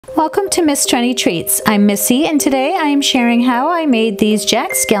Welcome to Miss Trendy Treats. I'm Missy, and today I am sharing how I made these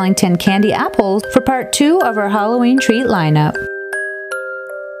Jack Skellington candy apples for part 2 of our Halloween treat lineup.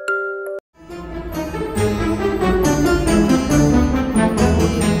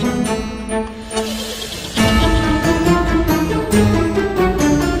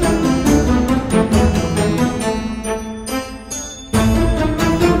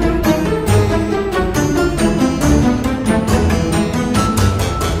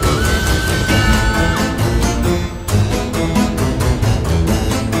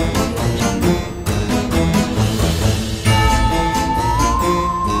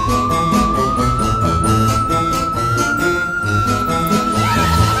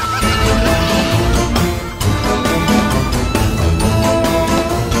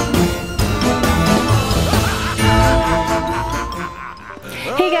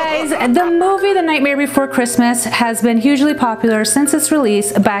 The movie The Nightmare Before Christmas has been hugely popular since its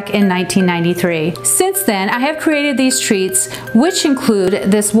release back in 1993. Since then, I have created these treats, which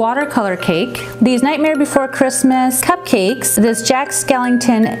include this watercolor cake, these Nightmare Before Christmas cupcakes, this Jack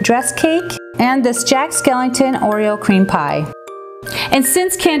Skellington dress cake, and this Jack Skellington Oreo cream pie. And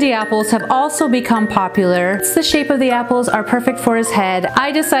since candy apples have also become popular, since the shape of the apples are perfect for his head,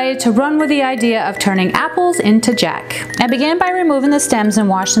 I decided to run with the idea of turning apples into Jack. I began by removing the stems and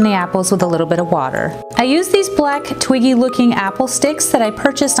washing the apples with a little bit of water. I used these black twiggy looking apple sticks that I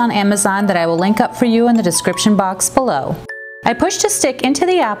purchased on Amazon that I will link up for you in the description box below. I pushed a stick into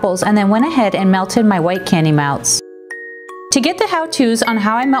the apples and then went ahead and melted my white candy melts. To get the how-tos on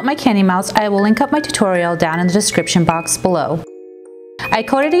how I melt my candy melts, I will link up my tutorial down in the description box below. I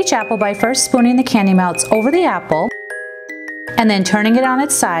coated each apple by first spooning the candy melts over the apple and then turning it on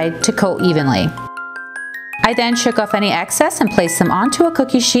its side to coat evenly. I then shook off any excess and placed them onto a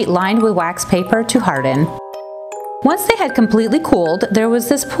cookie sheet lined with wax paper to harden. Once they had completely cooled, there was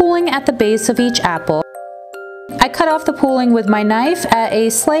this pooling at the base of each apple. I cut off the pooling with my knife at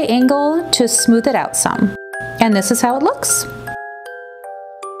a slight angle to smooth it out some. And this is how it looks.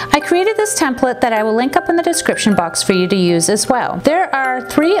 I created this template that I will link up in the description box for you to use as well. There are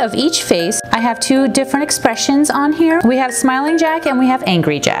 3 of each face. I have 2 different expressions on here. We have Smiling Jack and we have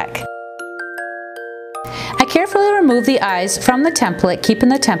Angry Jack. I carefully remove the eyes from the template, keeping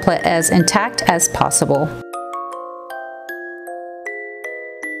the template as intact as possible.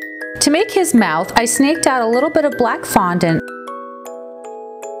 To make his mouth, I snaked out a little bit of black fondant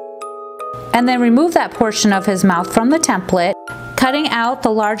and then removed that portion of his mouth from the template, cutting out the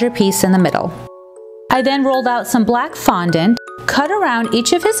larger piece in the middle. I then rolled out some black fondant, cut around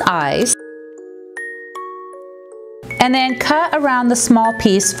each of his eyes, and then cut around the small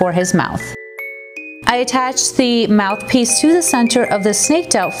piece for his mouth. I attached the mouthpiece to the center of the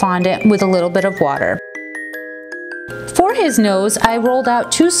snaked out fondant with a little bit of water. For his nose, I rolled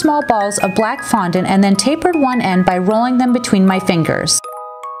out 2 small balls of black fondant and then tapered one end by rolling them between my fingers.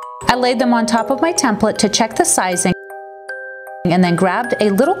 I laid them on top of my template to check the sizing and then grabbed a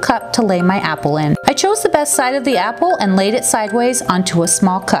little cup to lay my apple in. I chose the best side of the apple and laid it sideways onto a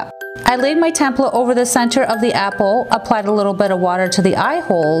small cup. I laid my template over the center of the apple, applied a little bit of water to the eye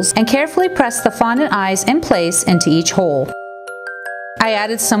holes, and carefully pressed the fondant eyes in place into each hole. I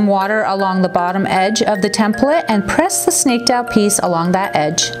added some water along the bottom edge of the template and pressed the snaked out piece along that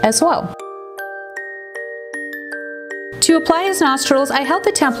edge as well. To apply his nostrils, I held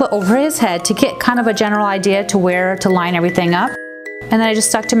the template over his head to get kind of a general idea to where to line everything up, and then I just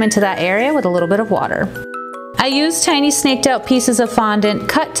stuck him into that area with a little bit of water. I used tiny snaked out pieces of fondant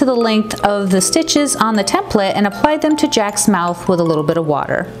cut to the length of the stitches on the template and applied them to Jack's mouth with a little bit of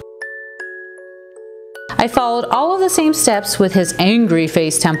water. I followed all of the same steps with his angry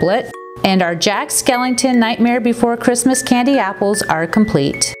face template, and our Jack Skellington Nightmare Before Christmas candy apples are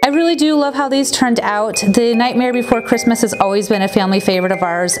complete. I really do love how these turned out. The Nightmare Before Christmas has always been a family favorite of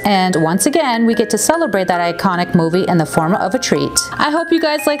ours, and once again we get to celebrate that iconic movie in the form of a treat. I hope you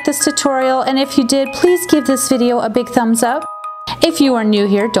guys liked this tutorial, and if you did, please give this video a big thumbs up. If you are new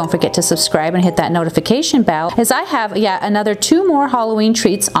here, don't forget to subscribe and hit that notification bell, as I have yet another 2 more Halloween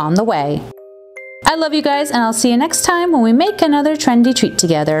treats on the way. I love you guys, and I'll see you next time when we make another trendy treat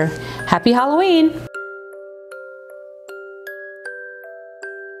together. Happy Halloween!